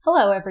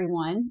Hello,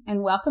 everyone,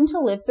 and welcome to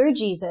Live Through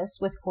Jesus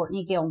with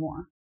Courtney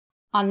Gilmore.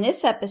 On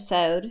this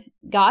episode,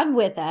 God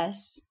with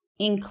us,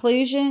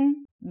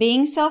 inclusion,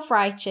 being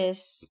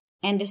self-righteous,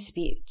 and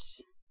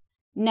disputes.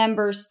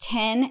 Numbers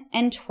 10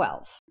 and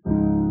 12.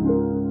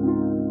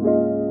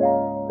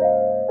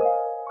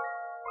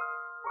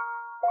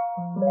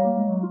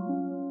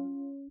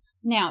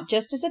 Now,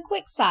 just as a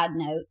quick side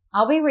note,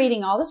 I'll be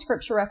reading all the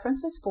scripture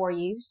references for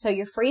you, so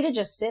you're free to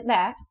just sit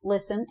back,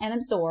 listen, and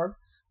absorb,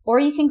 or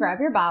you can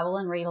grab your Bible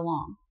and read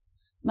along.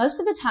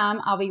 Most of the time,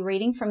 I'll be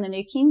reading from the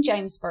New King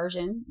James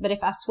Version, but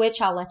if I switch,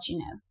 I'll let you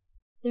know.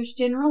 There's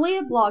generally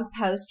a blog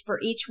post for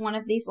each one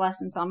of these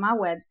lessons on my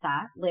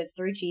website,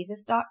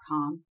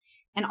 livethroughjesus.com,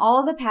 and all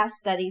of the past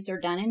studies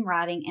are done in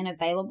writing and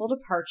available to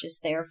purchase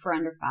there for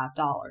under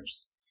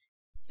 $5.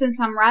 Since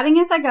I'm writing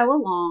as I go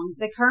along,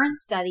 the current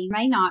study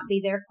may not be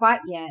there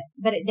quite yet,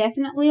 but it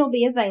definitely will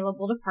be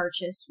available to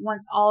purchase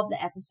once all of the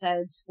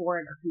episodes for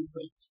it are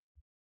complete.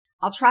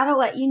 I'll try to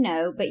let you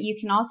know, but you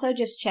can also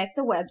just check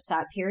the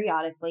website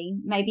periodically,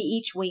 maybe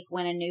each week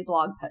when a new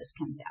blog post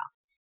comes out.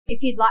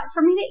 If you'd like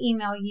for me to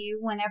email you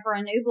whenever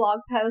a new blog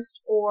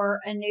post or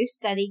a new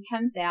study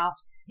comes out,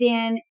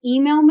 then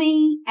email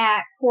me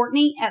at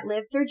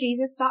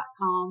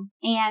Courtney@livethroughjesus.com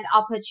and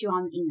I'll put you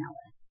on the email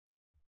list.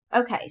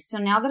 Okay, so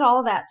now that all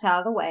of that's out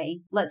of the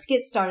way, let's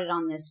get started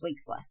on this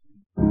week's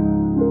lesson.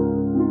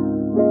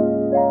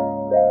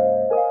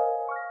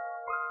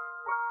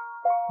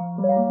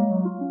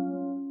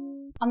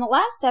 On the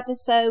last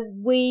episode,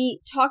 we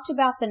talked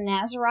about the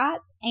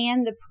Nazarites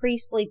and the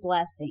priestly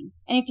blessing.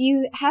 And if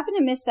you happen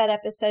to miss that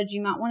episode,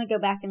 you might want to go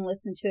back and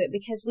listen to it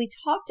because we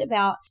talked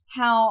about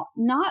how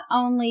not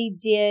only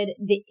did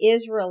the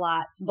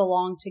Israelites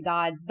belong to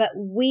God, but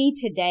we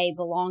today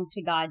belong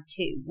to God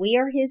too. We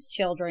are His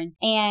children.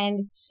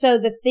 And so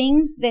the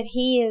things that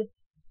He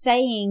is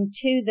saying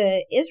to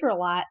the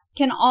Israelites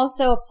can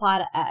also apply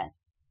to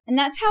us. And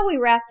that's how we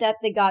wrapped up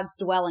the God's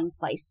dwelling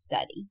place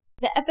study.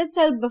 The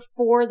episode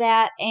before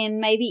that, and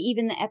maybe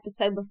even the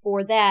episode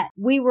before that,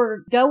 we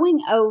were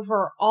going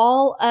over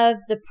all of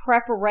the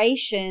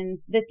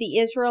preparations that the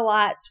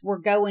Israelites were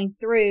going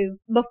through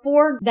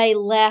before they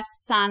left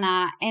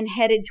Sinai and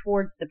headed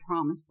towards the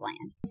Promised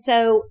Land.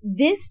 So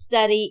this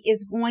study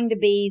is going to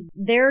be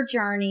their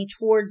journey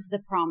towards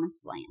the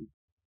Promised Land.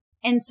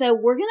 And so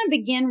we're going to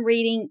begin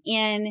reading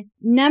in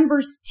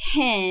Numbers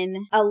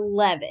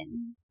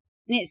 10:11.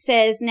 And it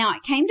says, "Now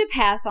it came to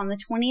pass on the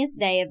 20th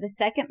day of the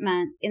second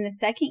month in the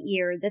second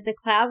year that the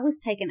cloud was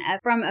taken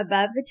up from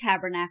above the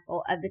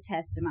tabernacle of the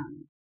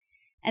testimony.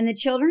 And the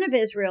children of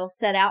Israel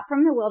set out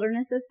from the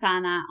wilderness of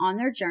Sinai on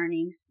their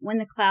journeys when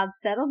the cloud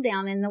settled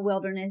down in the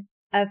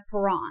wilderness of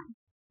Paran.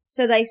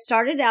 So they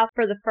started out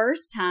for the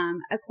first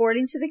time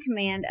according to the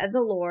command of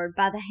the Lord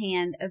by the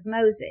hand of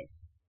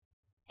Moses."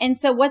 And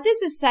so what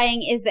this is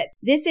saying is that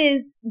this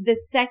is the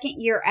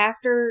second year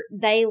after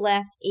they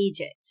left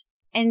Egypt.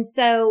 And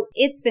so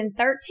it's been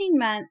 13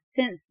 months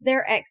since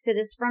their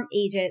exodus from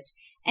Egypt,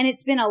 and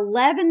it's been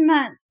 11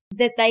 months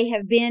that they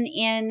have been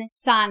in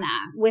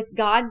Sinai, with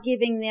God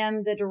giving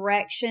them the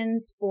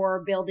directions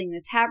for building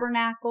the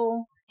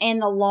tabernacle and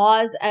the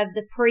laws of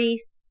the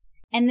priests,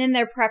 and then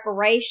their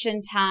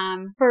preparation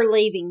time for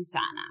leaving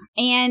Sinai.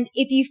 And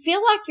if you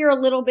feel like you're a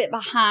little bit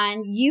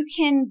behind, you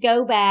can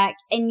go back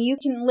and you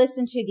can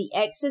listen to the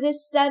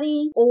Exodus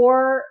study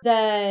or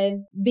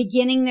the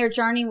Beginning Their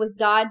Journey with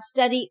God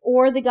study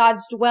or the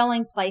God's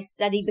Dwelling Place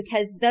study,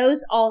 because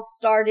those all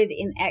started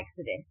in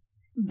Exodus.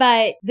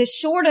 But the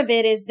short of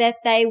it is that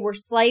they were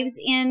slaves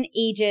in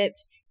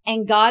Egypt,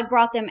 and God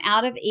brought them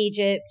out of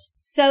Egypt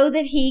so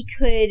that He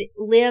could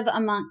live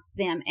amongst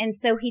them. And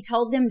so He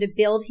told them to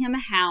build Him a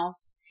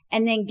house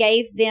and then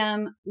gave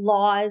them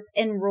laws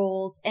and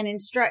rules and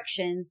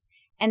instructions.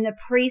 And the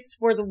priests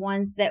were the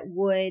ones that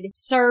would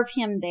serve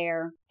Him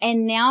there.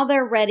 And now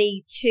they're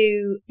ready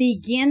to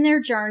begin their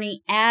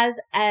journey as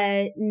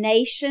a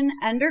nation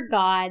under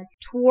God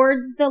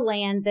towards the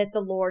land that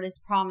the Lord has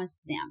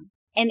promised them.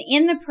 And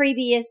in the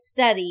previous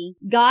study,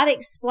 God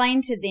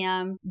explained to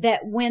them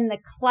that when the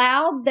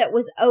cloud that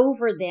was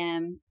over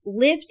them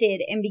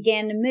lifted and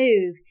began to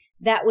move,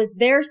 that was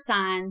their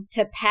sign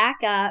to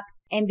pack up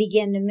and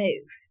begin to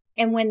move.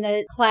 And when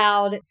the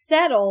cloud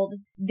settled,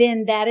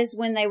 then that is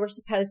when they were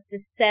supposed to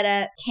set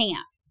up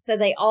camp. So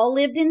they all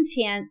lived in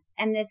tents,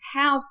 and this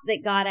house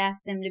that God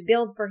asked them to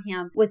build for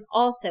Him was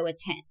also a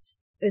tent.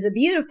 It was a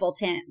beautiful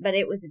tent, but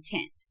it was a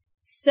tent.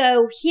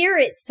 So here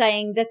it's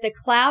saying that the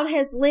cloud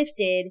has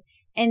lifted,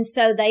 and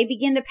so they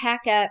begin to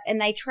pack up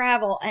and they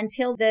travel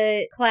until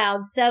the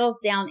cloud settles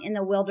down in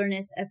the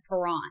wilderness of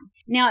Paran.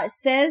 Now it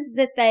says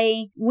that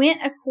they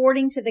went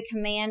according to the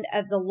command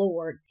of the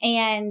Lord.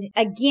 And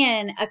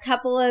again, a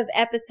couple of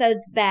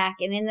episodes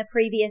back and in the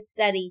previous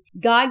study,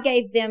 God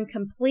gave them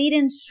complete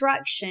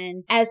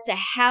instruction as to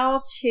how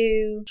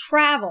to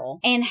travel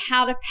and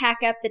how to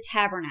pack up the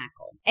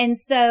tabernacle. And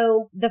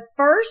so the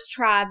first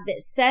tribe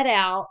that set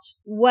out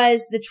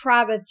was the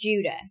tribe of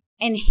Judah.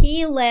 And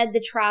he led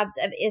the tribes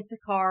of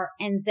Issachar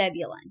and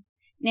Zebulun.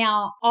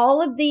 Now,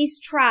 all of these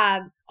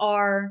tribes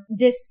are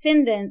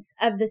descendants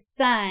of the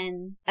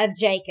son of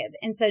Jacob.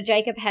 And so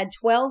Jacob had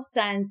 12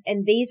 sons,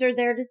 and these are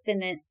their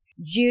descendants,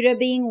 Judah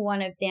being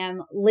one of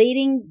them,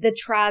 leading the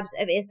tribes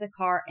of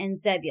Issachar and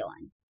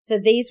Zebulun. So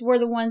these were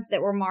the ones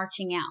that were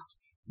marching out.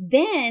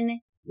 Then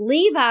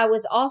Levi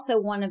was also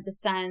one of the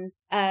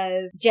sons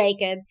of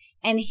Jacob,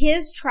 and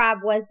his tribe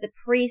was the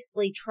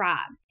priestly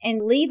tribe.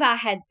 And Levi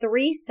had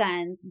 3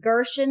 sons,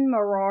 Gershon,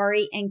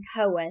 Merari, and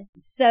Kohath.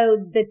 So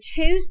the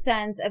 2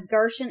 sons of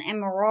Gershon and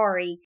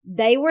Merari,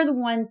 they were the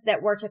ones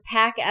that were to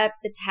pack up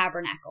the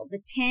tabernacle,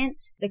 the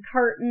tent, the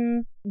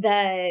curtains,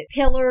 the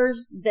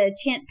pillars, the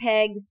tent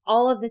pegs,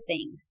 all of the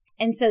things.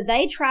 And so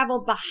they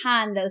traveled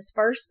behind those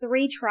first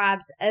 3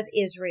 tribes of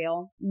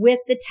Israel with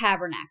the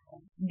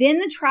tabernacle. Then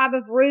the tribe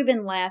of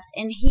Reuben left,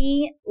 and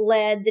he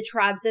led the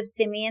tribes of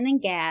Simeon and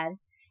Gad.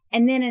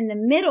 And then in the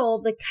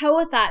middle, the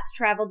Kohathites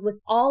traveled with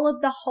all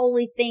of the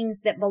holy things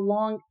that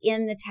belonged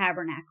in the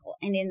tabernacle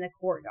and in the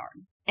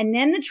courtyard. And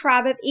then the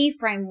tribe of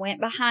Ephraim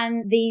went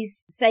behind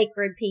these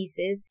sacred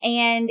pieces,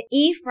 and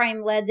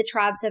Ephraim led the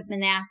tribes of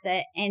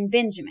Manasseh and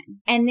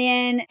Benjamin. And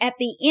then at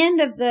the end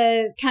of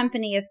the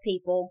company of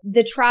people,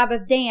 the tribe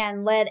of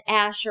Dan led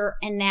Asher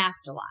and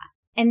Naphtali.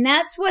 And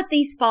that's what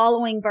these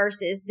following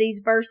verses,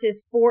 these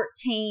verses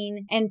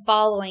 14 and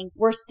following,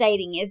 were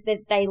stating, is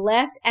that they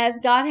left as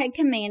God had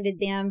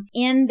commanded them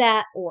in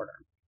that order.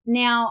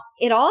 Now,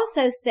 it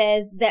also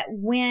says that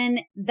when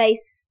they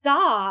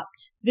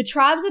stopped, the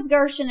tribes of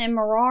Gershon and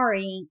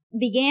Merari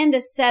began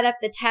to set up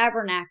the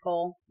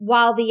tabernacle,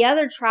 while the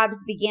other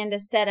tribes began to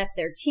set up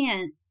their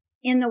tents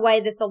in the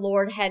way that the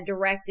Lord had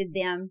directed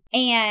them.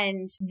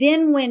 And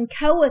then when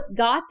Kohath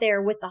got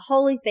there with the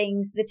holy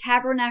things, the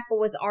tabernacle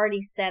was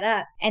already set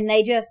up, and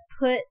they just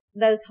put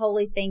those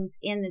holy things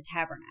in the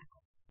tabernacle.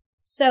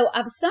 So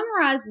I've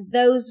summarized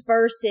those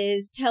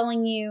verses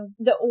telling you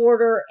the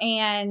order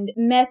and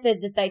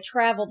method that they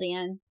traveled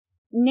in.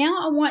 Now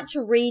I want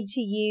to read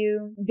to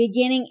you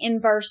beginning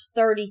in verse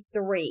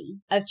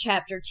 33 of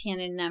chapter 10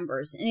 in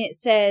Numbers. And it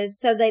says,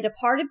 "So they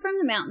departed from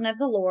the mountain of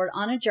the Lord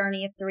on a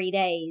journey of 3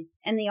 days.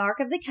 And the ark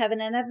of the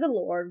covenant of the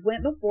Lord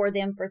went before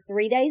them for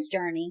 3 days'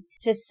 journey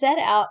to set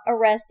out a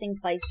resting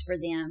place for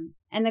them.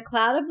 And the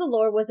cloud of the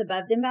Lord was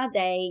above them by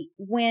day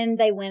when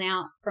they went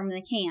out from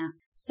the camp.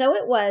 So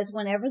it was,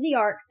 whenever the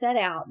ark set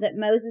out, that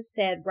Moses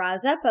said,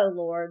 'Rise up, O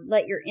Lord,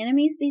 let your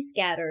enemies be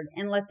scattered,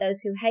 and let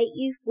those who hate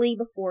you flee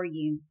before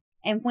you.'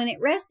 And when it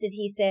rested,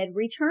 he said,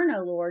 'Return,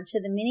 O Lord,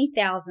 to the many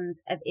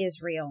thousands of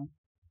Israel.'"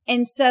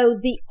 And so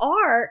the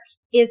ark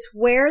is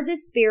where the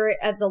Spirit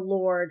of the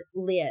Lord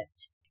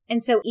lived.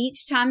 And so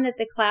each time that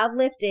the cloud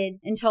lifted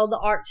and told the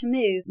ark to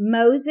move,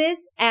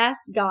 Moses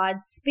asked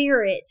God's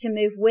Spirit to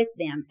move with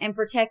them and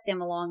protect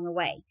them along the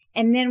way.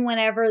 And then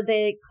whenever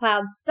the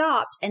cloud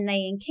stopped and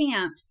they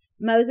encamped,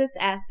 Moses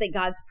asked that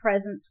God's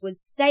presence would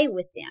stay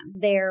with them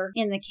there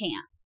in the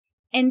camp.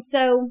 And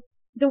so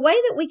the way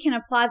that we can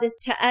apply this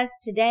to us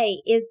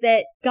today is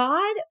that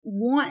God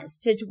wants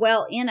to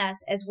dwell in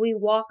us as we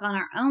walk on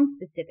our own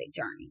specific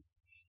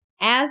journeys.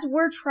 As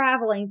we're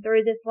traveling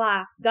through this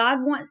life,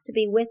 God wants to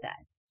be with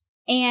us.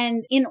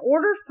 And in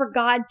order for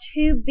God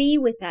to be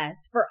with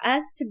us, for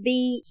us to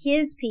be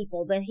His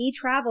people that He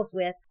travels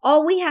with,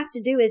 all we have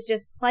to do is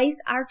just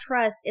place our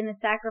trust in the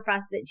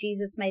sacrifice that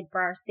Jesus made for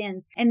our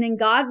sins. And then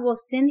God will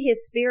send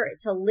His Spirit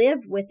to live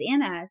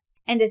within us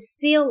and to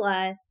seal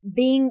us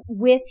being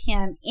with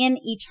Him in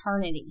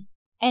eternity.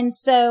 And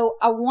so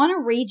I want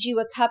to read you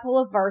a couple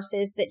of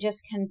verses that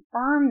just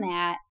confirm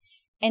that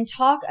and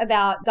talk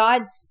about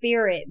God's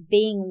Spirit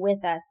being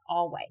with us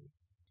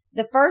always.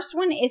 The first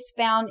one is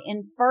found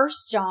in 1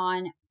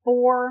 John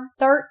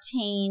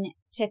 4:13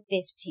 to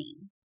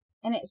 15.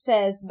 And it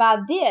says, "By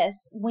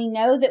this we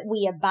know that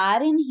we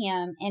abide in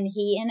Him and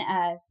He in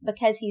us,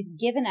 because He's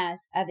given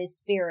us of His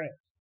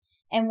Spirit.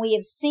 And we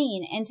have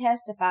seen and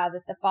testify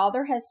that the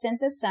Father has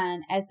sent the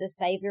Son as the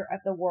Savior of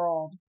the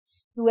world.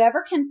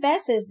 Whoever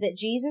confesses that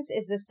Jesus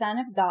is the Son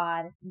of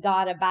God,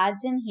 God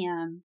abides in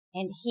Him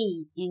and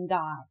He in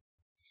God."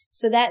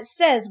 So that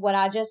says what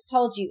I just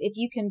told you. If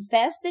you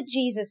confess that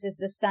Jesus is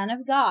the Son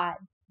of God,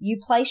 you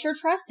place your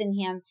trust in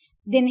Him,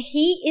 then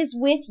He is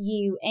with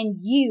you and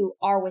you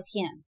are with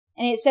Him.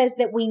 And it says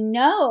that we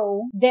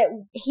know that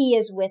He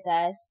is with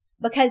us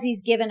because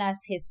He's given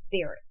us His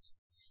Spirit.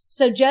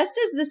 So just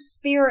as the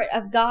Spirit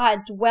of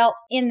God dwelt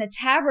in the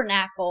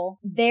tabernacle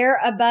there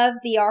above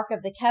the Ark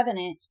of the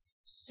Covenant,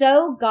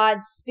 so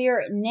God's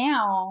Spirit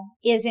now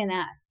is in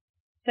us.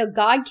 So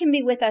God can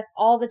be with us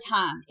all the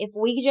time if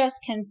we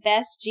just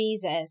confess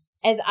Jesus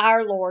as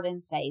our Lord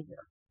and Savior.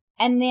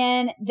 And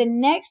then the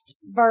next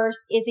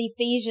verse is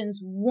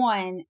Ephesians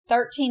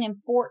 1:13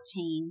 and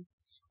 14.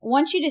 I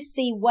want you to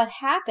see what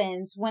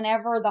happens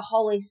whenever the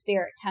Holy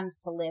Spirit comes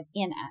to live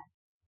in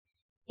us.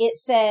 It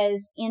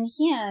says, "In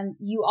Him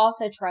you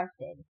also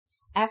trusted,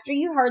 after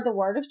you heard the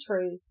word of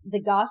truth,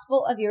 the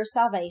gospel of your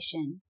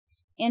salvation,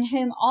 in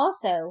whom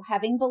also,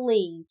 having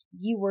believed,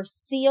 you were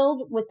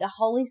sealed with the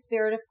Holy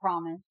Spirit of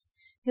promise,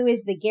 who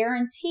is the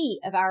guarantee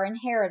of our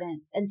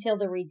inheritance until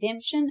the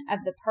redemption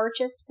of the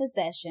purchased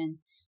possession,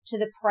 to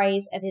the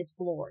praise of his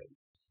glory.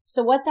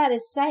 So what that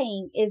is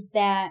saying is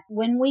that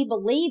when we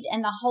believed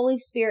and the Holy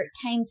Spirit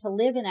came to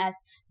live in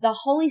us, the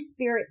Holy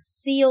Spirit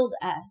sealed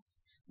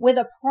us with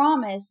a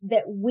promise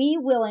that we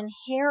will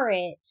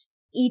inherit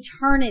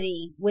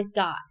eternity with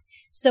God.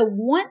 So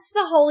once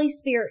the Holy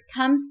Spirit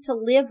comes to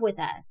live with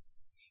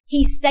us,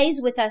 he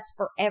stays with us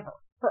forever,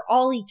 for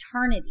all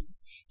eternity.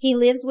 He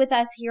lives with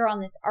us here on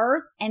this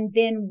earth, and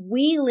then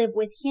we live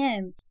with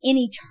him in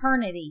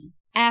eternity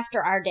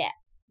after our death.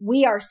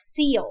 We are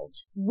sealed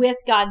with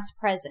God's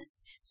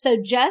presence. So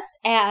just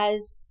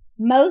as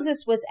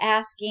Moses was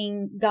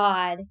asking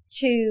God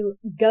to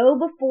go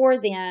before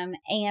them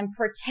and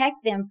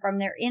protect them from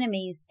their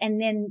enemies and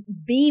then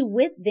be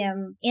with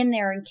them in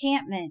their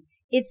encampment,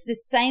 it's the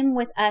same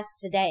with us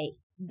today.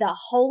 The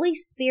Holy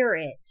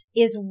Spirit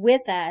is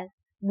with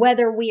us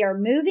whether we are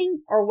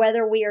moving or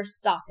whether we are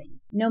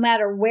stopping. No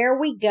matter where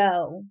we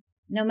go,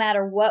 no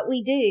matter what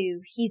we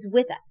do, he's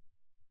with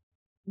us.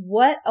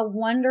 What a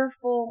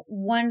wonderful,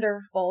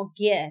 wonderful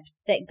gift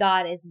that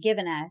God has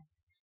given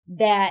us,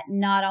 that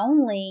not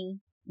only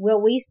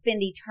will we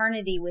spend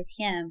eternity with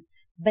him,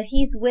 but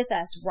he's with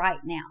us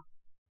right now.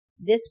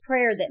 This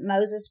prayer that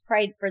Moses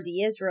prayed for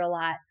the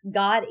Israelites,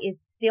 God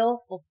is still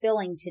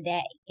fulfilling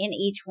today in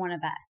each one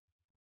of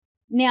us.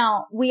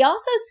 Now, we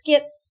also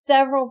skipped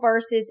several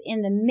verses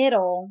in the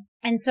middle,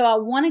 and so I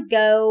want to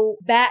go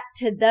back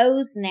to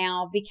those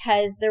now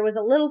because there was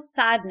a little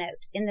side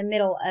note in the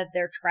middle of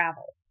their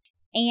travels.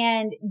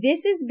 And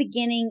this is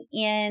beginning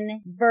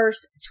in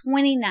verse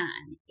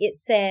 29. It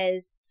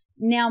says,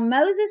 "Now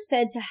Moses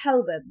said to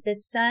Hobab, the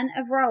son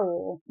of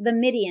Reuel, the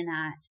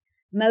Midianite,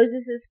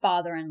 Moses'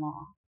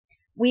 father-in-law,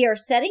 'We are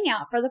setting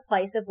out for the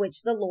place of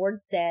which the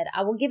Lord said,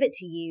 I will give it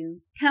to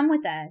you. Come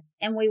with us,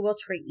 and we will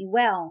treat you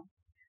well.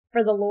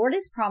 For the Lord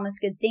has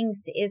promised good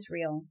things to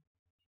Israel.'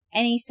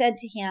 And he said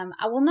to him,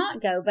 'I will not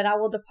go, but I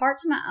will depart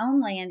to my own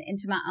land and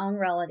to my own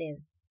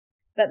relatives.'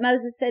 But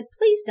Moses said,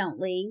 'Please don't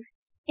leave,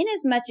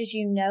 inasmuch as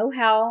you know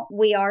how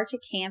we are to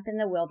camp in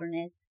the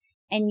wilderness,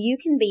 and you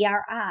can be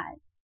our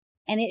eyes.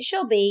 And it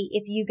shall be,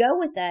 if you go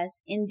with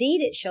us,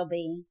 indeed it shall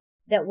be,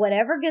 that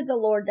whatever good the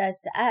Lord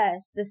does to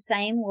us, the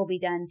same will be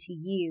done to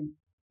you.'"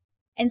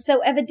 And so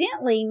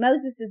evidently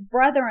Moses'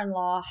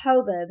 brother-in-law,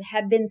 Hobab,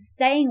 had been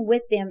staying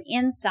with them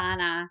in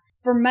Sinai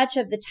for much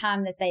of the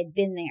time that they'd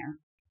been there.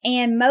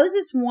 And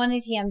Moses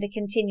wanted him to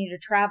continue to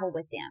travel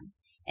with them.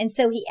 And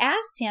so he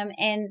asked him,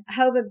 and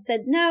Hobab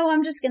said, "No,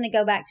 I'm just going to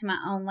go back to my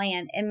own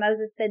land." And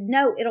Moses said,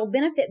 "No, it'll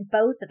benefit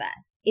both of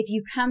us if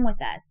you come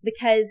with us,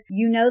 because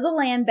you know the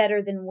land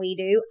better than we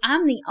do.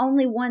 I'm the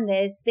only one that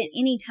has spent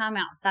any time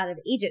outside of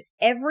Egypt.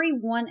 Every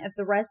one of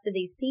the rest of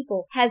these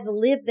people has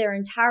lived their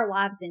entire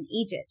lives in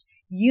Egypt.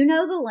 You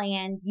know the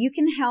land. You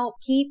can help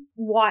keep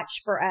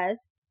watch for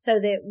us so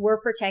that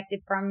we're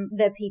protected from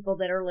the people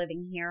that are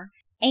living here.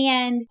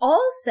 And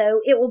also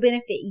it will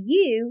benefit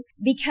you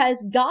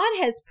because God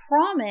has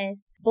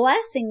promised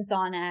blessings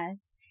on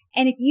us.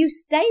 And if you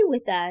stay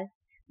with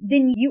us,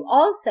 then you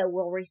also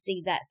will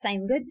receive that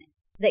same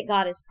goodness that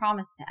God has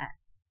promised to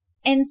us."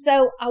 And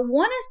so I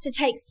want us to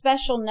take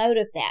special note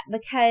of that,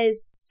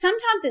 because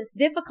sometimes it's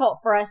difficult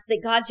for us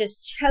that God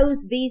just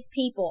chose these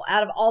people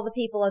out of all the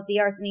people of the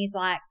earth. And he's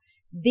like,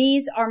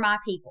 "These are my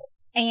people,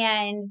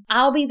 and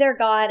I'll be their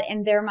God,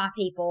 and they're my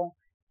people,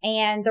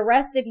 and the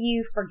rest of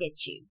you,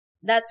 forget you."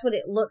 That's what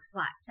it looks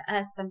like to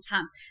us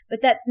sometimes. But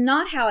that's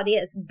not how it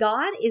is.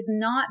 God is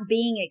not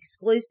being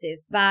exclusive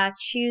by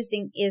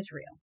choosing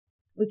Israel.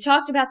 We've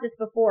talked about this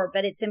before,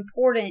 but it's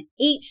important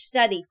each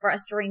study for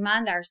us to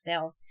remind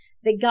ourselves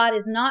that God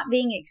is not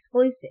being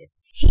exclusive.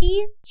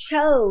 He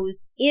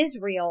chose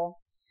Israel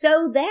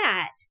so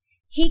that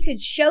he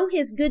could show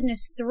his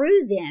goodness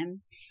through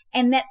them,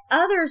 and that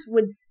others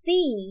would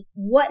see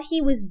what he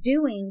was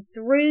doing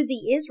through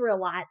the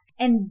Israelites,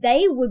 and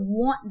they would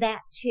want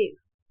that too.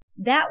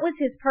 That was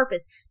his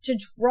purpose, to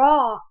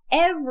draw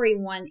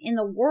everyone in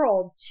the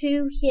world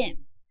to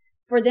him,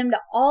 for them to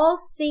all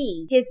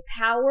see his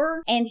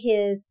power and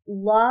his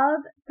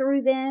love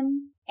through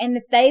them, and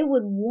that they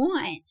would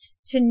want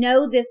to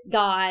know this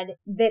God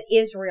that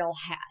Israel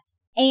had.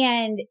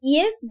 And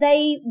if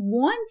they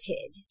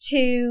wanted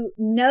to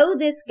know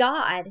this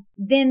God,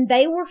 then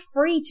they were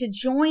free to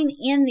join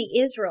in the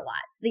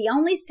Israelites. The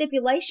only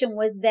stipulation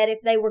was that if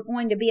they were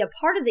going to be a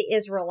part of the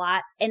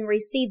Israelites and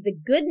receive the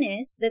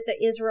goodness that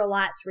the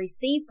Israelites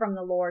received from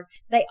the Lord,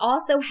 they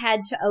also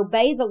had to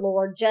obey the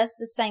Lord just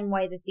the same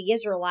way that the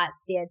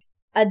Israelites did,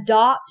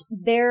 adopt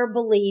their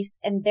beliefs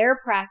and their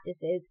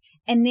practices,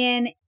 and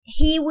then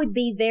he would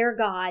be their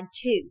God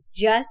too,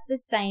 just the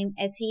same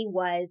as he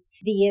was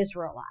the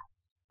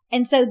Israelites.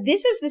 And so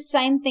this is the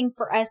same thing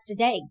for us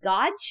today.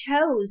 God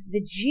chose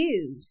the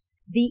Jews.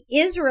 The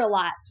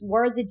Israelites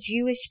were the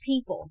Jewish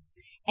people,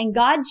 and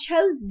God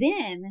chose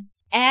them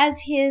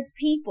as his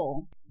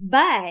people.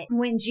 But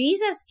when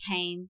Jesus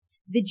came,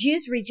 the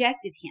Jews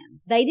rejected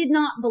him. They did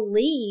not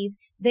believe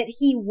that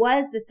he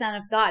was the Son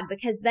of God,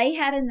 because they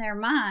had in their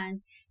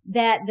mind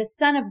that the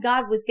Son of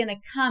God was going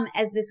to come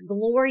as this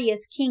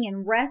glorious king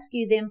and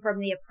rescue them from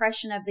the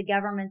oppression of the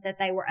government that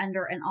they were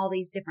under and all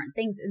these different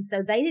things. And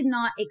so they did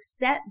not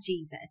accept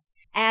Jesus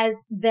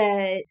as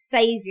the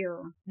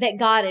Savior that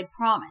God had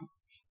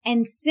promised.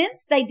 And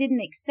since they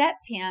didn't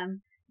accept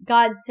him,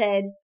 God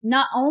said,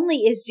 not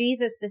only is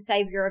Jesus the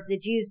Savior of the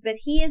Jews, but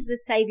he is the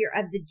Savior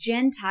of the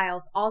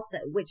Gentiles also,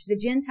 which the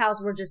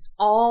Gentiles were just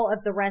all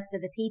of the rest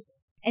of the people.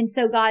 And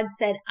so God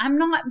said, I'm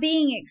not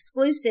being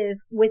exclusive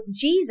with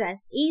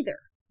Jesus either.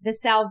 The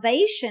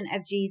salvation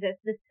of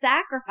Jesus, the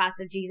sacrifice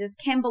of Jesus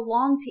can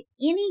belong to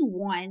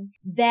anyone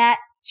that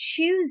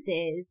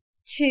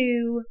chooses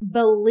to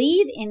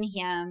believe in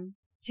him,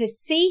 to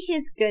see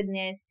his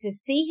goodness, to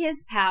see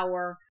his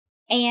power,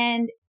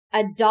 and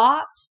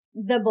adopt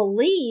the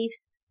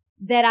beliefs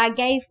that I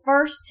gave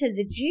first to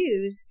the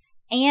Jews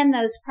and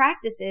those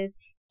practices,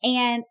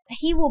 and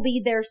he will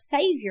be their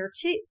Savior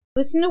too.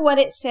 Listen to what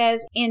it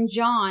says in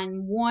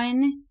John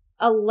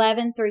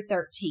 1:11 through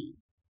 13.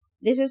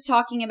 This is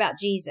talking about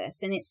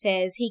Jesus, and it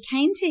says, he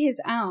came to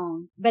his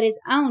own, but his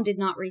own did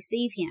not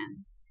receive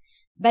him.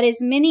 But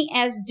as many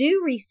as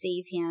do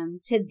receive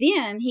him, to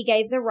them he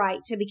gave the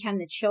right to become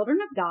the children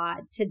of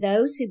God, to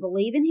those who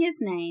believe in his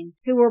name,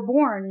 who were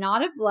born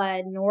not of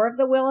blood, nor of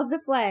the will of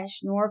the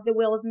flesh, nor of the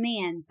will of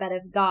man, but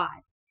of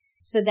God.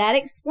 So that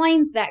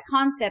explains that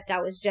concept I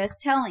was just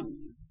telling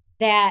you,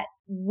 that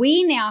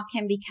we now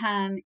can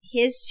become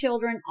his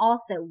children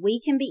also. We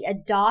can be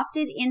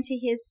adopted into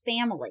his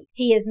family.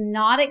 He is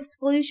not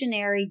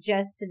exclusionary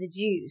just to the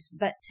Jews,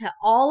 but to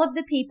all of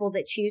the people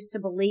that choose to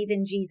believe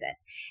in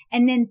Jesus.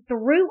 And then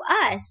through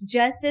us,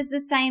 just as the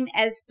same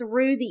as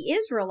through the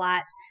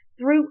Israelites,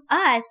 through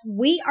us,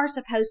 we are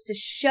supposed to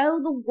show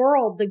the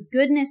world the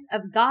goodness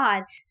of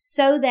God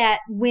so that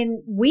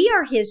when we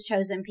are his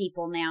chosen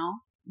people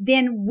now,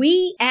 then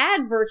we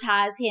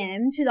advertise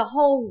him to the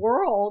whole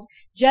world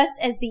just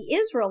as the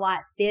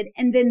Israelites did.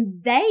 And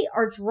then they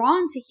are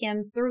drawn to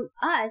him through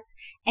us,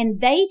 and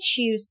they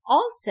choose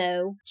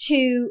also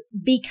to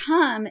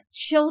become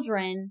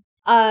children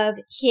of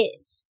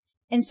his.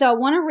 And so I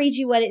want to read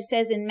you what it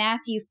says in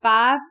Matthew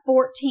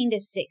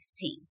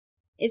 5:14-16.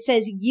 It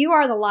says, you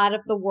are the light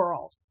of the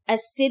world. A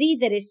city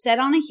that is set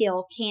on a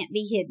hill can't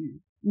be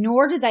hidden.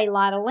 Nor do they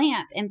light a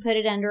lamp and put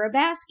it under a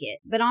basket,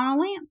 but on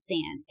a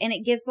lampstand, and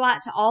it gives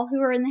light to all who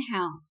are in the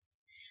house.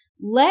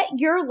 Let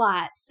your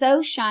light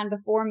so shine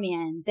before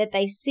men that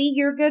they see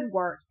your good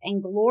works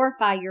and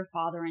glorify your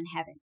Father in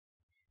heaven.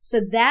 So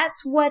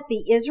that's what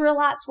the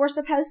Israelites were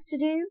supposed to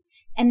do,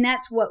 and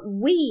that's what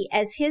we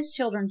as his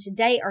children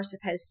today are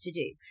supposed to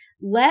do.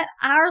 Let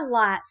our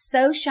light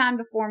so shine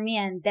before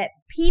men that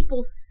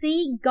people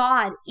see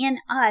God in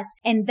us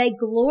and they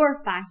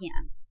glorify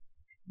him.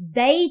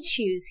 They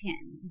choose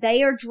him.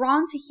 They are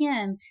drawn to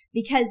him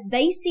because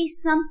they see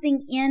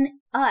something in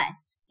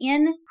us,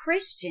 in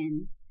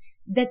Christians,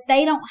 that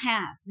they don't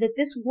have, that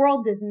this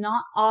world does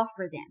not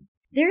offer them.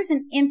 There's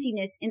an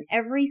emptiness in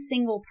every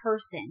single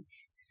person,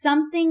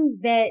 something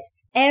that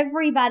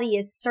everybody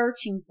is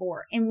searching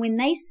for. And when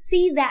they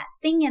see that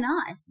thing in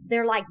us,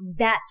 they're like,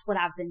 that's what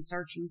I've been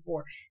searching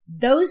for.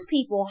 Those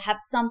people have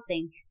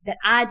something that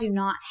I do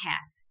not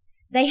have.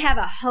 They have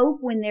a hope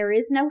when there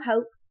is no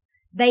hope.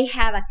 They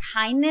have a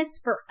kindness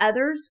for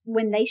others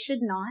when they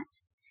should not.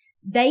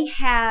 They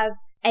have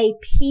a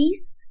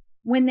peace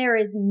when there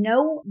is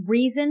no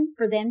reason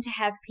for them to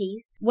have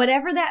peace.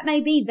 Whatever that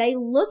may be, they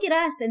look at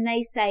us and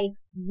they say,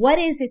 what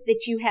is it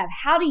that you have?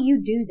 How do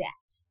you do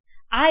that?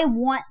 I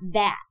want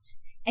that.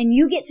 And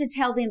you get to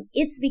tell them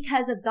it's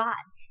because of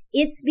God.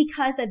 It's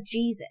because of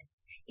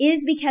Jesus. It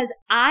is because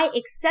I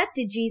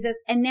accepted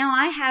Jesus, and now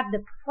I have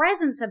the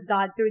presence of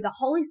God through the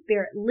Holy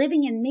Spirit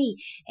living in me,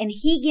 and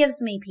he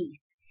gives me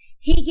peace.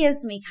 He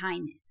gives me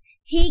kindness.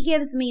 He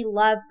gives me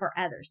love for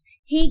others.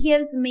 He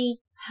gives me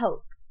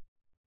hope.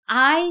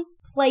 I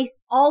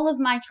place all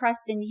of my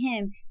trust in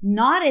him,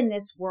 not in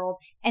this world.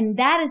 And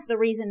that is the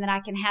reason that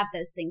I can have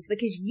those things,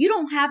 because you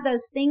don't have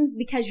those things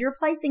because you're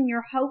placing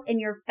your hope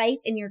and your faith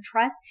and your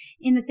trust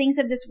in the things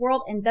of this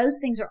world. And those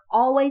things are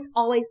always,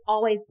 always,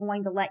 always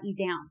going to let you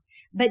down.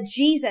 But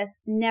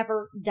Jesus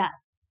never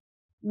does.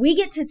 We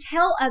get to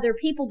tell other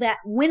people that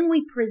when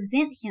we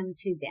present him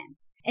to them.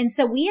 And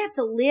so we have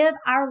to live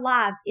our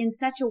lives in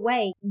such a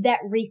way that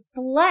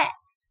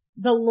reflects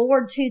the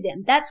Lord to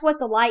them. That's what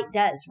the light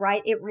does,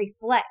 right? It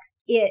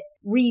reflects, it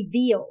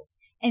reveals.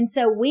 And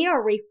so we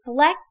are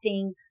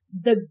reflecting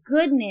the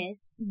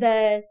goodness,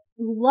 the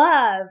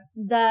love,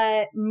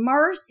 the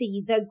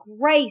mercy, the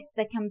grace,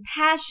 the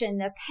compassion,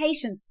 the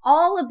patience,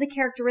 all of the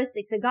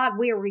characteristics of God.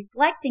 We are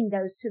reflecting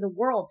those to the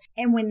world.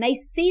 And when they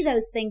see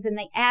those things and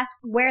they ask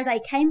where they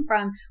came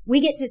from, we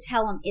get to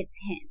tell them it's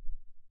him.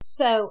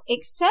 So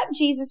accept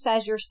Jesus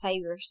as your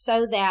Savior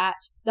so that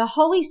the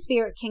Holy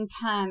Spirit can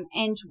come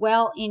and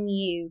dwell in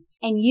you,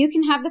 and you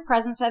can have the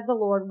presence of the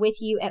Lord with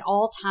you at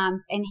all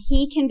times, and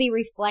he can be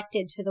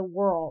reflected to the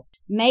world.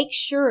 Make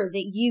sure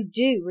that you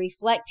do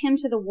reflect him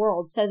to the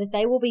world so that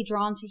they will be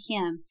drawn to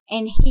him,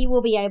 and he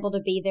will be able to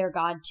be their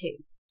God too.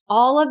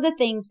 all of the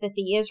things that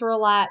the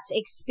Israelites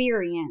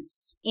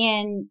experienced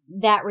in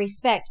that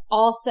respect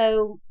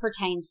also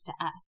pertains to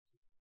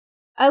us.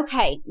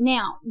 Okay,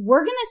 now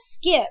we're going to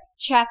skip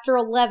chapter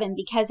 11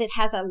 because it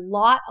has a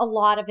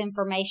lot of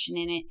information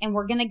in it, and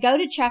we're going to go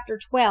to chapter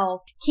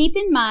 12. Keep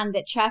in mind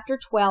that chapter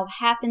 12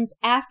 happens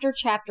after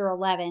chapter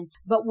 11,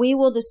 but we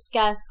will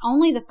discuss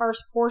only the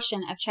first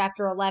portion of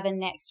chapter 11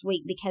 next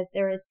week because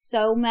there is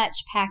so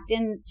much packed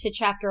into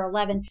chapter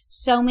 11,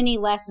 so many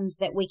lessons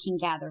that we can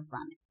gather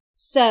from it.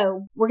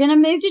 So we're going to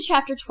move to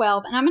chapter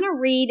 12, and I'm going to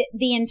read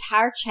the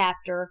entire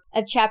chapter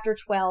of chapter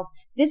 12.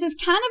 This is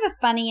kind of a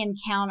funny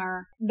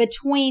encounter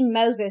between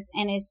Moses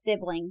and his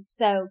siblings.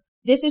 So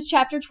this is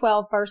chapter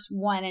 12, verse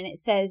 1, and it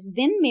says,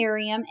 Then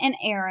Miriam and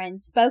Aaron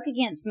spoke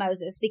against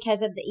Moses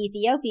because of the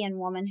Ethiopian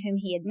woman whom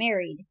he had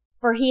married,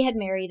 for he had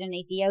married an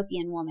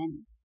Ethiopian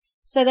woman.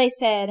 So they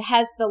said,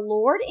 Has the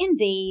Lord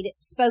indeed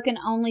spoken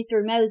only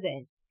through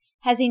Moses?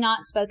 Has he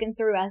not spoken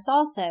through us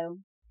also?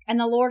 And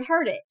the Lord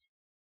heard it.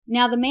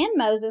 Now the man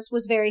Moses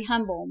was very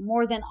humble,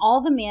 more than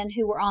all the men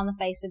who were on the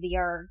face of the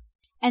earth.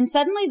 And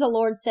suddenly the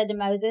Lord said to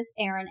Moses,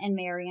 Aaron, and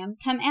Miriam,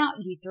 Come out,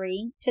 you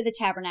three, to the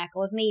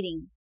tabernacle of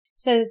meeting.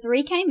 So the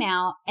three came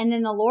out, and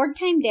then the Lord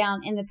came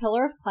down in the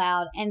pillar of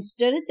cloud and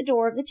stood at the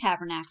door of the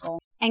tabernacle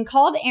and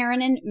called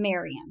Aaron and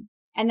Miriam.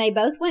 And they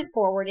both went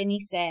forward, and he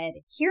said,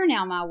 Hear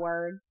now my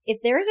words.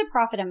 If there is a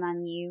prophet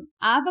among you,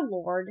 I, the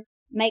Lord,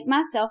 make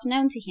myself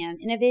known to him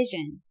in a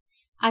vision.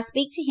 I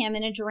speak to him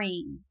in a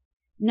dream.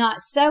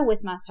 Not so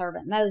with my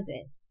servant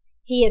Moses.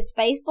 He is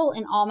faithful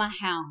in all my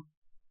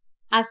house.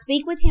 I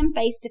speak with him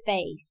face to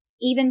face,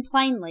 even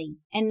plainly,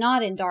 and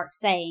not in dark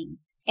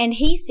sayings, and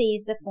he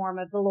sees the form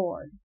of the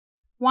Lord.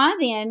 Why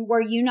then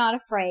were you not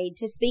afraid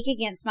to speak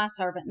against my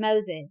servant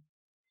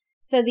Moses?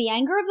 So the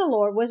anger of the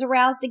Lord was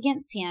aroused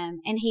against him,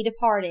 and he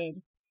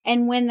departed.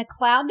 And when the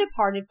cloud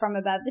departed from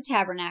above the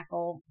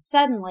tabernacle,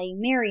 suddenly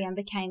Miriam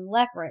became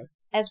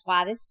leprous, as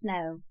white as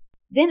snow.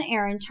 Then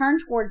Aaron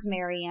turned towards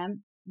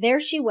Miriam.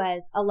 There she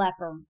was, a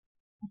leper.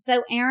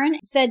 So Aaron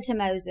said to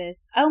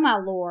Moses, O my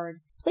Lord,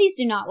 please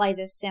do not lay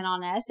this sin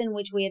on us in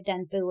which we have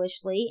done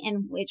foolishly,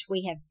 in which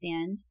we have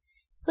sinned.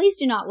 Please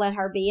do not let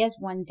her be as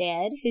one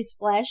dead, whose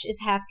flesh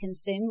is half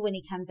consumed when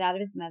he comes out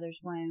of his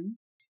mother's womb.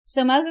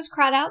 So Moses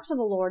cried out to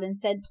the Lord and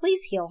said,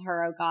 Please heal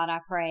her, O God, I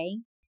pray.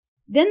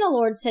 Then the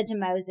Lord said to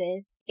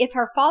Moses, If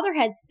her father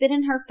had spit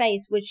in her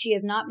face, would she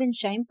have not been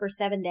shamed for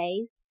 7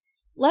 days?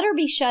 Let her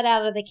be shut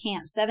out of the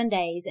camp 7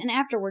 days, and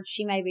afterwards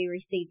she may be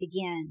received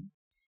again.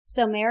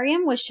 So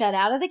Miriam was shut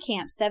out of the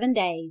camp 7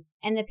 days,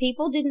 and the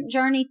people didn't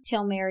journey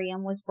till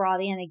Miriam was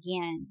brought in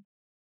again.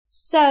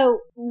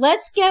 So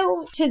let's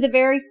go to the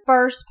very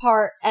first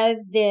part of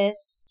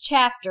this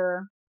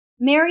chapter.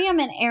 Miriam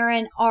and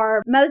Aaron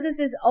are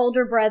Moses'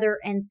 older brother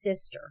and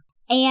sister.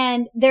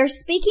 And they're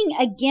speaking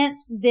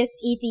against this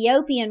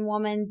Ethiopian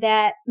woman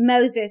that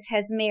Moses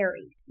has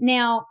married.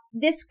 Now,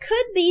 this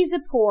could be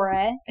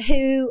Zipporah,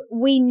 who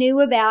we knew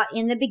about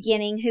in the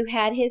beginning, who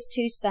had his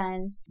 2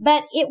 sons.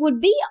 But it would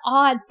be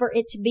odd for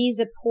it to be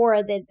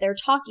Zipporah that they're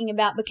talking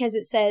about because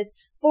it says,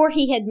 for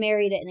he had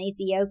married an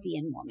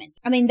Ethiopian woman.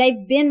 I mean,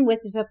 they've been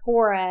with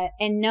Zipporah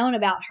and known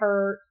about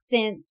her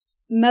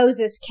since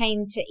Moses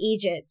came to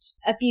Egypt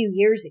a few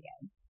years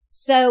ago.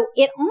 So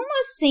it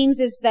almost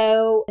seems as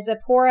though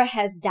Zipporah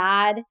has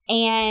died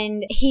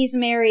and he's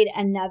married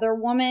another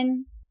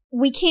woman.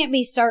 We can't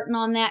be certain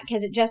on that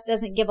because it just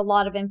doesn't give a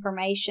lot of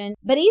information.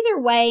 But either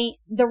way,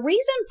 the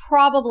reason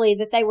probably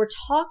that they were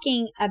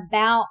talking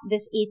about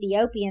this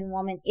Ethiopian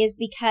woman is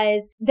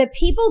because the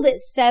people that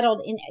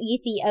settled in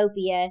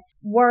Ethiopia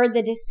were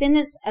the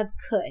descendants of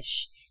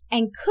Cush.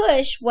 And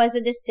Cush was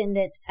a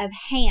descendant of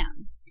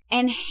Ham.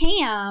 And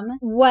Ham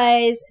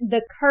was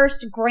the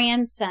cursed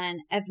grandson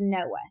of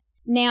Noah.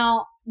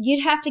 Now,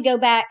 you'd have to go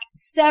back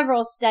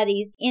several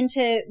studies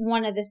into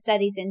one of the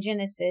studies in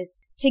Genesis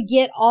to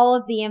get all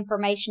of the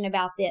information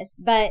about this.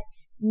 But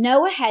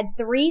Noah had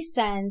 3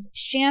 sons,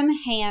 Shem,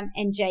 Ham,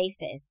 and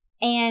Japheth.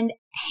 And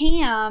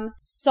Ham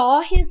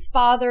saw his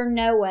father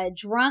Noah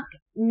drunk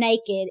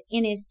naked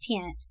in his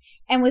tent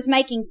and was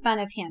making fun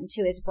of him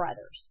to his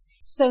brothers.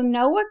 So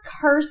Noah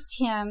cursed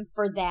him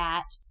for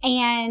that.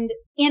 And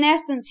in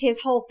essence, his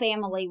whole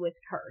family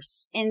was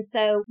cursed. And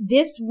so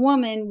this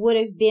woman would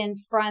have been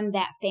from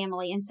that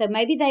family. And so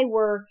maybe they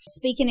were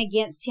speaking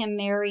against him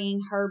marrying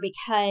her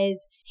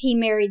because he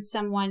married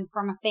someone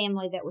from a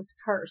family that was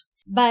cursed.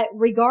 But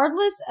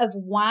regardless of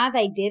why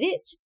they did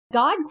it,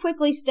 God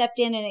quickly stepped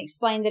in and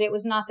explained that it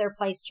was not their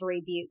place to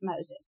rebuke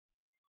Moses.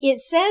 It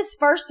says,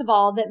 first of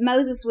all, that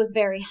Moses was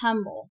very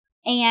humble.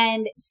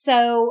 And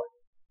so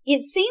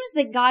it seems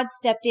that God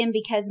stepped in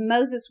because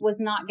Moses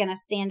was not going to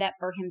stand up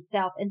for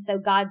himself, and so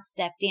God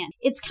stepped in.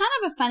 It's kind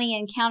of a funny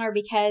encounter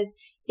because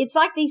it's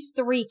like these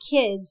 3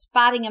 kids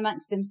fighting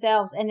amongst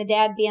themselves and the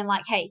dad being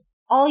like, hey,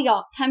 all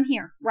y'all, come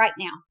here right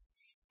now.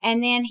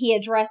 And then he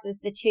addresses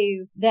the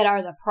two that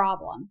are the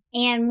problem.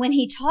 And when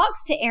he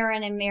talks to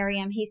Aaron and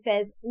Miriam, he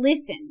says,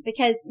 listen,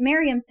 because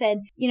Miriam said,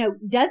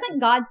 doesn't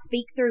God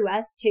speak through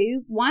us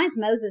too? Why is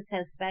Moses so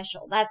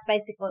special? That's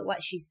basically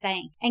what she's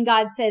saying. And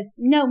God says,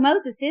 no,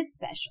 Moses is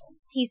special.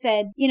 He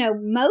said,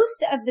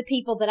 most of the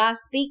people that I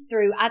speak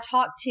through, I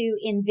talk to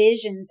in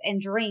visions and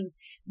dreams.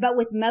 But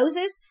with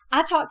Moses,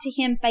 I talk to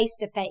him face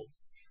to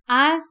face.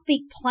 I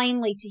speak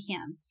plainly to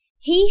him.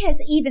 He has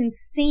even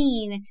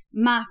seen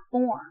my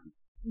form.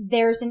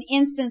 There's an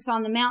instance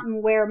on the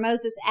mountain where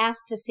Moses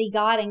asked to see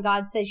God, and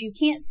God says, you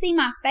can't see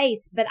my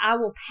face, but I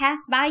will pass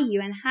by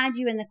you and hide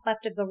you in the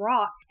cleft of the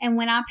rock. And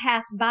when I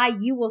pass by,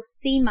 you will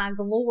see my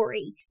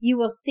glory. You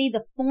will see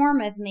the form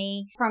of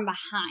me from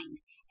behind.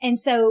 And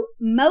so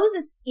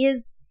Moses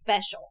is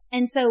special.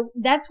 And so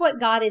that's what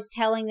God is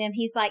telling them.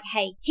 He's like,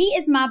 hey, he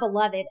is my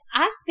beloved.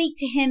 I speak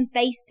to him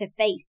face to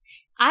face.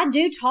 I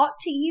do talk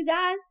to you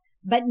guys,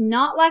 but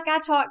not like I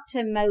talked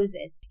to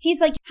Moses.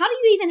 He's like, how do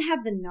you even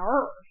have the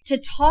nerve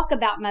to talk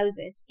about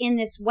Moses in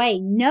this way,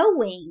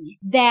 knowing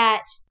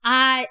that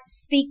I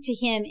speak to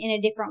him in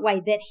a different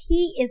way, that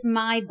he is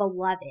my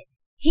beloved?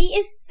 He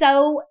is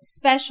so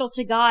special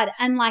to God,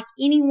 unlike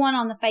anyone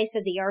on the face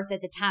of the earth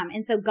at the time.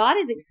 And so God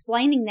is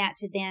explaining that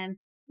to them.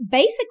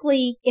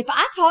 Basically, if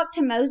I talk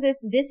to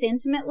Moses this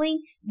intimately,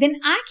 then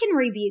I can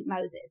rebuke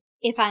Moses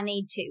if I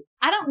need to.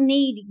 I don't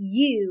need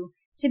you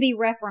to be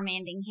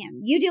reprimanding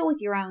him. You deal with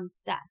your own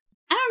stuff.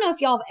 I don't know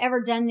if y'all have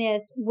ever done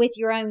this with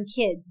your own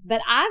kids,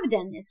 but I've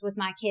done this with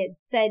my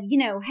kids. Said,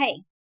 hey,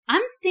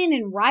 I'm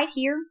standing right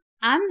here.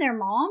 I'm their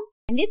mom.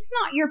 And it's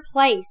not your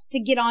place to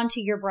get on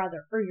to your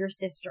brother or your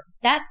sister.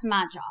 That's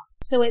my job.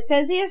 So it's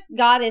as if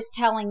God is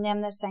telling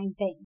them the same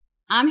thing.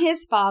 I'm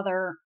his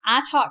father.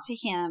 I talk to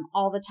him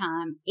all the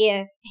time.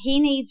 If he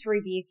needs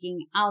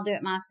rebuking, I'll do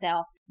it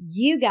myself.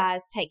 You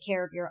guys take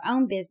care of your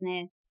own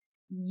business.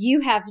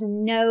 You have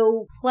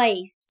no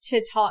place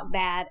to talk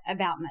bad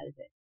about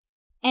Moses.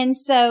 And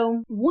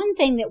so one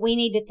thing that we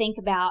need to think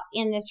about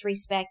in this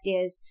respect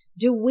is,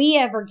 do we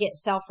ever get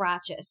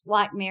self-righteous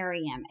like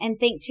Miriam and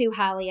think too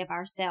highly of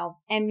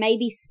ourselves and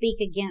maybe speak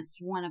against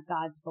one of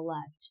God's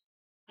beloved?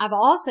 I've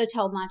also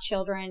told my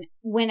children,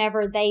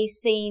 whenever they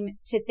seem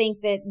to think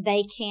that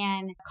they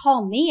can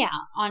call me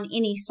out on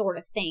any sort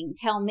of thing,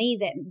 tell me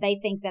that they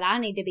think that I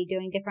need to be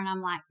doing different,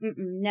 I'm like,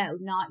 no,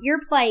 not your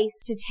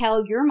place to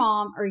tell your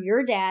mom or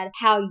your dad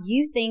how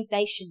you think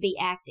they should be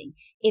acting.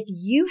 If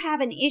you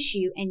have an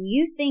issue and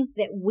you think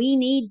that we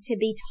need to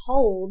be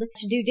told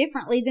to do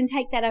differently, then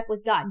take that up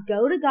with God.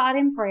 Go to God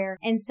in prayer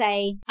and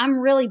say, I'm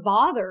really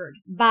bothered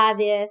by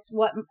this,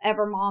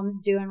 whatever mom's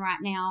doing right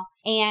now.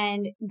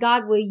 And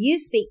God, will you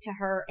speak to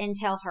her and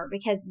tell her?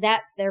 Because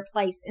that's their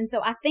place. And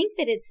so I think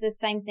that it's the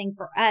same thing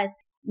for us.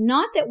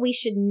 Not that we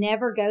should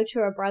never go to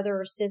a brother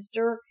or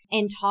sister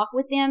and talk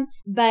with them,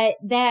 but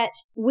that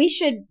we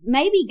should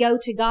maybe go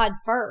to God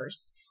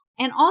first.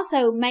 And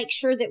also make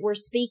sure that we're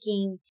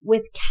speaking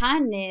with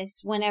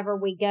kindness whenever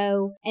we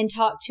go and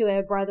talk to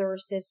a brother or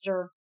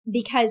sister,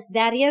 because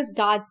that is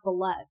God's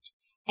beloved.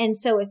 And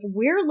so if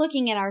we're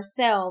looking at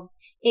ourselves,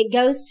 it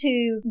goes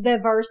to the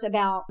verse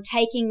about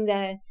taking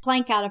the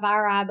plank out of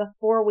our eye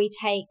before we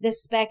take the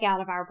speck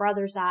out of our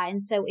brother's eye.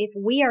 And so if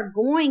we are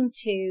going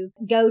to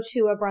go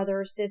to a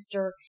brother or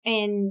sister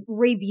and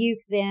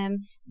rebuke them,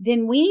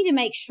 then we need to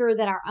make sure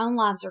that our own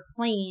lives are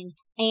clean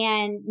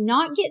and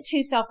not get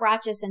too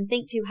self-righteous and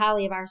think too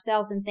highly of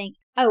ourselves and think,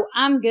 oh,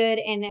 I'm good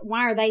and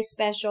why are they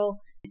special?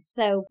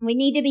 So we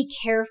need to be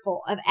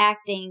careful of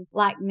acting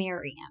like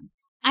Miriam.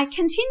 I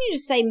continue to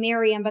say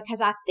Miriam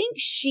because I think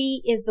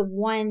she is the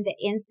one that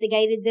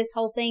instigated this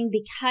whole thing,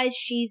 because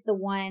she's the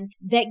one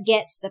that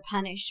gets the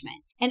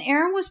punishment. And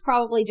Aaron was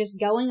probably just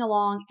going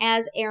along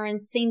as Aaron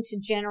seemed to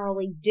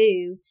generally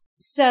do.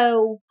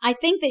 So I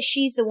think that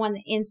she's the one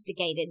that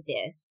instigated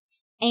this.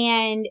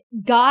 And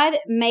God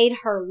made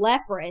her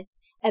leprous.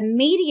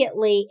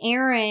 Immediately,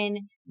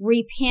 Aaron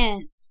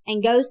repents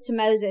and goes to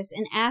Moses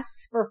and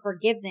asks for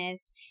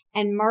forgiveness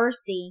and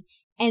mercy.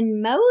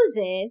 And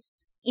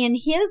Moses, in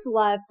his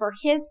love for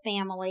his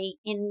family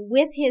and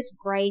with his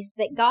grace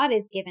that God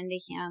has given to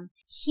him,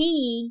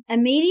 he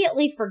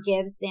immediately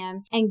forgives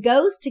them and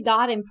goes to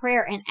God in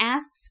prayer and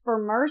asks for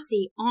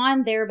mercy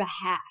on their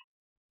behalf.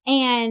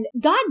 And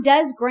God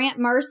does grant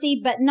mercy,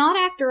 but not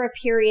after a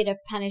period of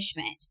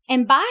punishment.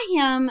 And by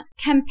him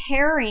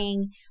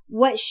comparing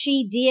what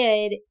she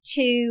did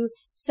to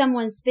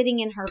someone spitting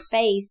in her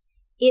face,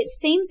 it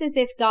seems as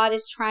if God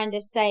is trying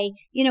to say,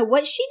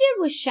 what she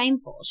did was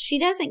shameful. She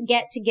doesn't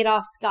get to get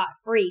off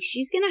scot-free.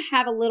 She's going to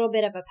have a little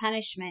bit of a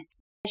punishment.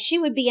 She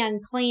would be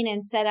unclean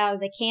and set out of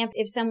the camp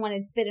if someone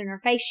had spit in her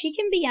face. She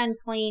can be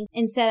unclean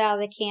and set out of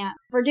the camp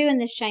for doing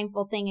this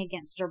shameful thing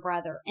against her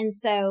brother. And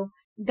so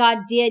God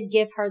did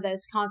give her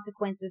those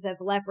consequences of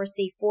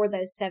leprosy for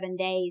those 7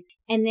 days.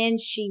 And then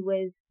she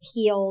was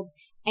healed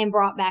and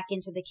brought back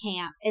into the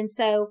camp. And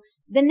so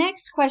the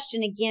next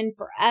question again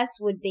for us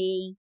would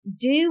be,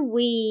 do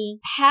we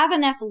have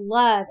enough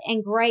love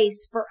and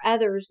grace for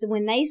others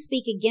when they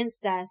speak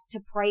against us to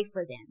pray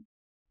for them,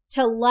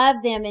 to love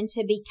them and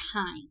to be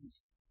kind?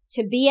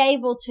 to be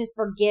able to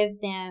forgive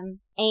them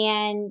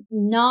and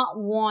not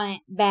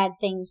want bad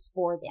things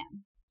for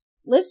them.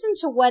 Listen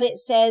to what it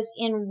says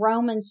in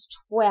Romans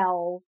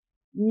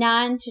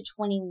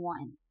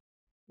 12:9-21.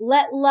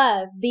 Let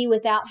love be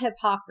without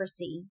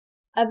hypocrisy.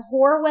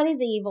 Abhor what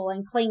is evil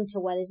and cling to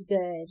what is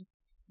good.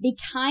 Be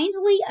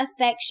kindly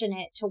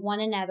affectionate to one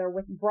another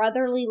with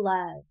brotherly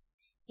love,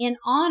 in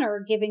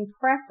honor giving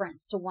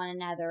preference to one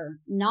another,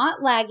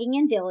 not lagging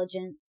in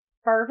diligence,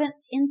 fervent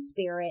in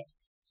spirit,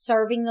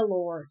 serving the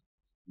Lord,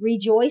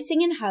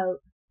 rejoicing in hope,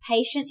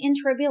 patient in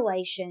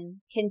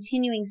tribulation,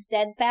 continuing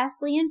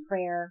steadfastly in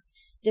prayer,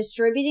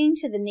 distributing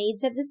to the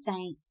needs of the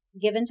saints,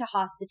 given to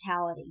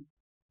hospitality.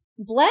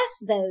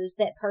 Bless those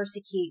that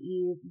persecute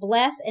you,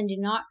 bless and do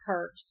not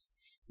curse.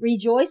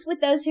 Rejoice with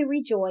those who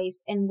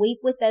rejoice, and weep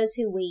with those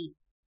who weep.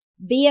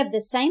 Be of the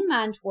same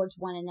mind towards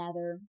one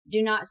another.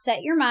 Do not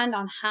set your mind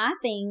on high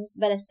things,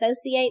 but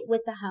associate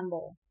with the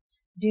humble.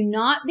 Do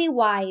not be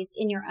wise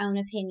in your own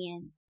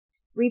opinion.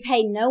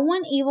 Repay no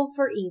one evil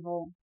for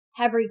evil.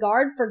 Have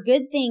regard for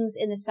good things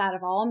in the sight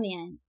of all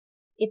men.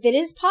 If it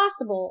is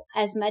possible,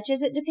 as much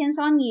as it depends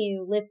on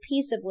you, live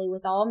peaceably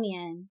with all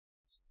men.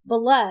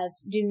 Beloved,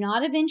 do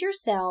not avenge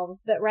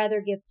yourselves, but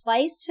rather give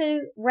place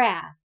to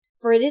wrath,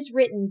 for it is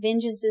written,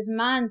 vengeance is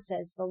mine,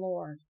 says the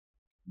Lord.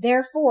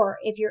 Therefore,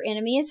 if your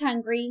enemy is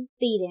hungry,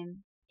 feed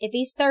him. If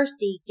he's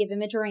thirsty, give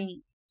him a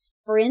drink.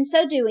 For in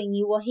so doing,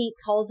 you will heap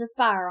coals of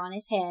fire on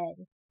his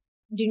head.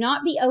 Do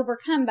not be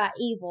overcome by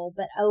evil,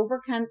 but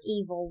overcome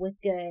evil with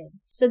good.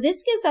 So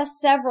this gives us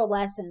several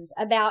lessons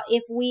about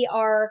if we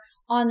are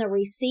on the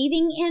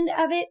receiving end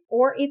of it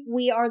or if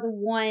we are the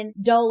one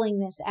doling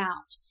this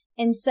out.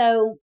 And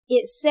so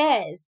it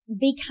says,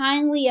 be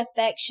kindly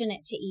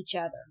affectionate to each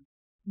other.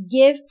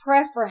 Give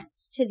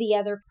preference to the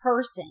other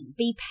person.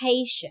 Be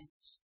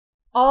patient.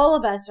 All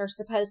of us are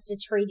supposed to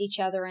treat each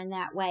other in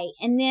that way.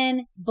 And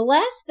then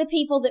bless the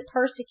people that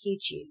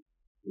persecute you.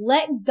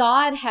 Let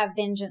God have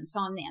vengeance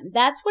on them.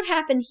 That's what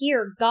happened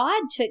here.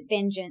 God took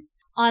vengeance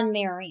on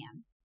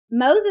Miriam.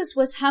 Moses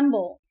was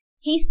humble.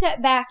 He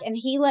sat back and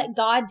he let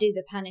God do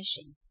the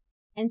punishing.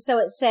 And so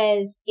it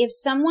says, if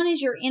someone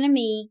is your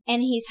enemy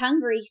and he's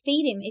hungry,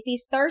 feed him. If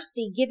he's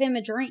thirsty, give him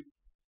a drink.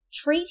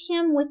 Treat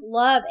him with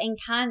love and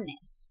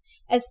kindness.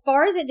 As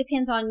far as it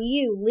depends on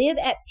you, live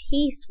at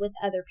peace with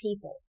other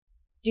people.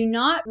 Do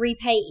not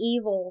repay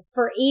evil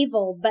for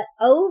evil, but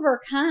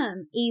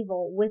overcome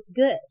evil with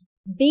good.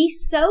 Be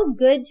so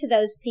good to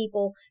those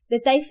people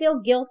that they feel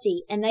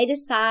guilty and they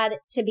decide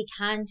to be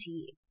kind to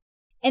you.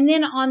 And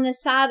then on the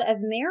side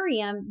of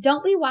Miriam,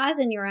 don't be wise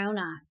in your own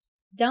eyes.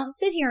 Don't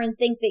sit here and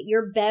think that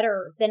you're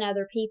better than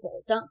other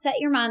people. Don't set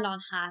your mind on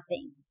high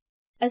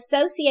things.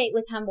 Associate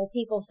with humble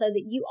people so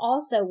that you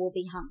also will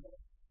be humble.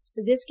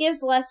 So this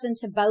gives lesson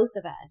to both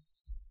of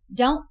us.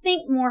 Don't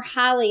think more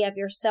highly of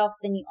yourself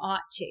than you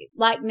ought to,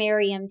 like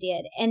Miriam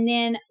did. And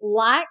then,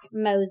 like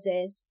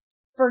Moses,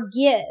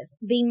 forgive,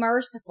 be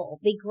merciful,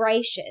 be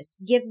gracious,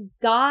 give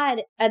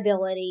God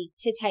ability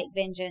to take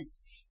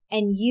vengeance,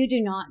 and you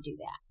do not do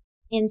that.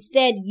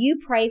 Instead, you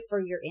pray for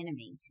your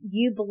enemies.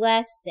 You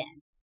bless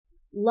them,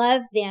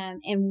 love them,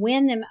 and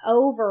win them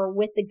over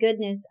with the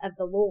goodness of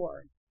the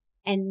Lord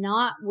and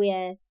not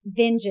with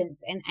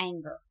vengeance and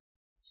anger.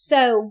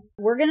 So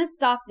we're going to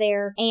stop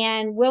there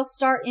and we'll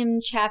start in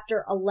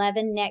chapter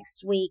 11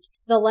 next week.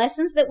 The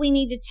lessons that we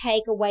need to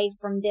take away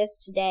from this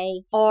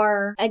today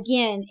are,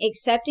 again,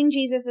 accepting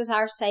Jesus as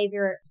our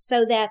Savior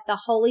so that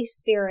the Holy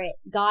Spirit,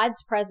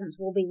 God's presence,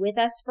 will be with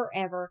us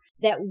forever,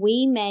 that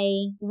we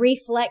may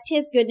reflect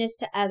His goodness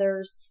to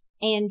others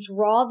and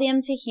draw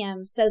them to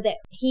Him so that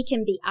He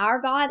can be our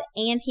God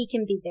and He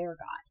can be their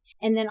God.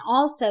 And then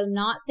also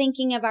not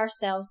thinking of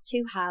ourselves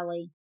too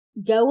highly,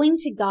 going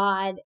to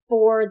God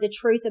for the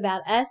truth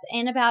about us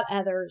and about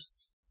others,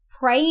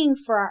 praying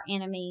for our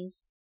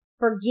enemies,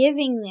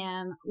 forgiving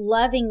them,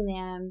 loving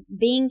them,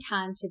 being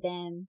kind to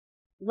them,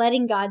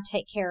 letting God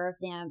take care of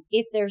them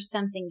if there's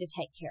something to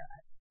take care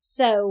of.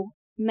 So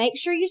make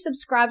sure you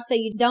subscribe so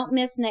you don't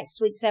miss next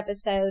week's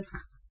episode.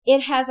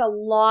 It has a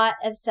lot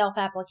of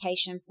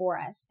self-application for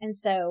us. And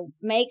so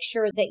make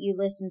sure that you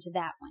listen to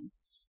that one.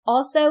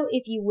 Also,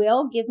 if you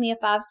will, give me a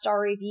 5-star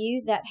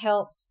review. That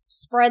helps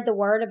spread the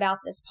word about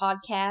this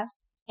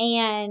podcast.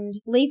 And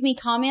leave me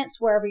comments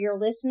wherever you're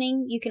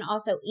listening. You can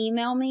also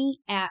email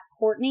me at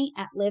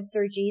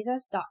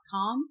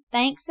Courtney@livethroughjesus.com.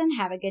 Thanks and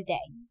have a good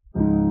day.